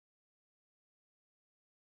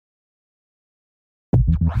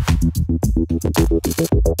Hi,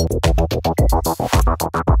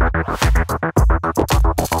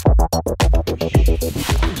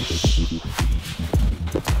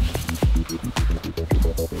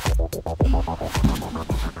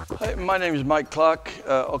 my name is Mike Clarke,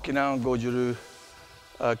 Okinawan Goju Ryu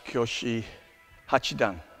Kyoshi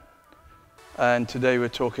Hachidan. And today we're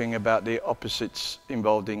talking about the opposites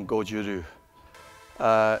involved in Goju Ryu.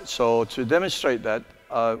 So to demonstrate that,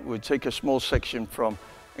 we'll take a small section from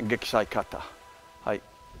Gekisai Kata. Hai.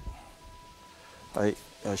 Hai,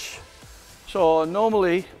 yoshi. So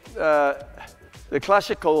normally, the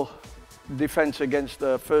classical defense against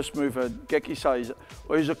the first mover, Gekisai, is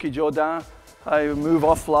Oizuki Jodan. You move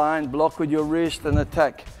offline, block with your wrist and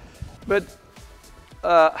attack. But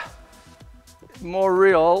more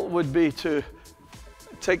real would be to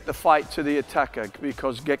take the fight to the attacker,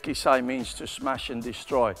 because Gekisai means to smash and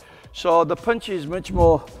destroy. So the punch is much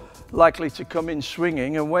more likely to come in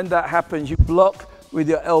swinging, and when that happens, you block with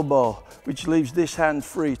your elbow, which leaves this hand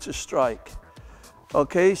free to strike.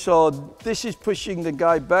 Okay, so this is pushing the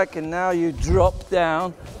guy back, and now you drop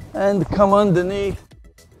down and come underneath.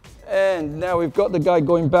 And now we've got the guy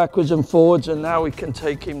going backwards and forwards, and now we can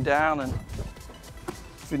take him down and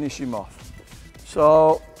finish him off.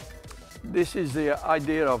 So this is the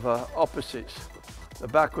idea of opposites, the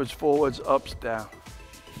backwards, forwards, ups, down.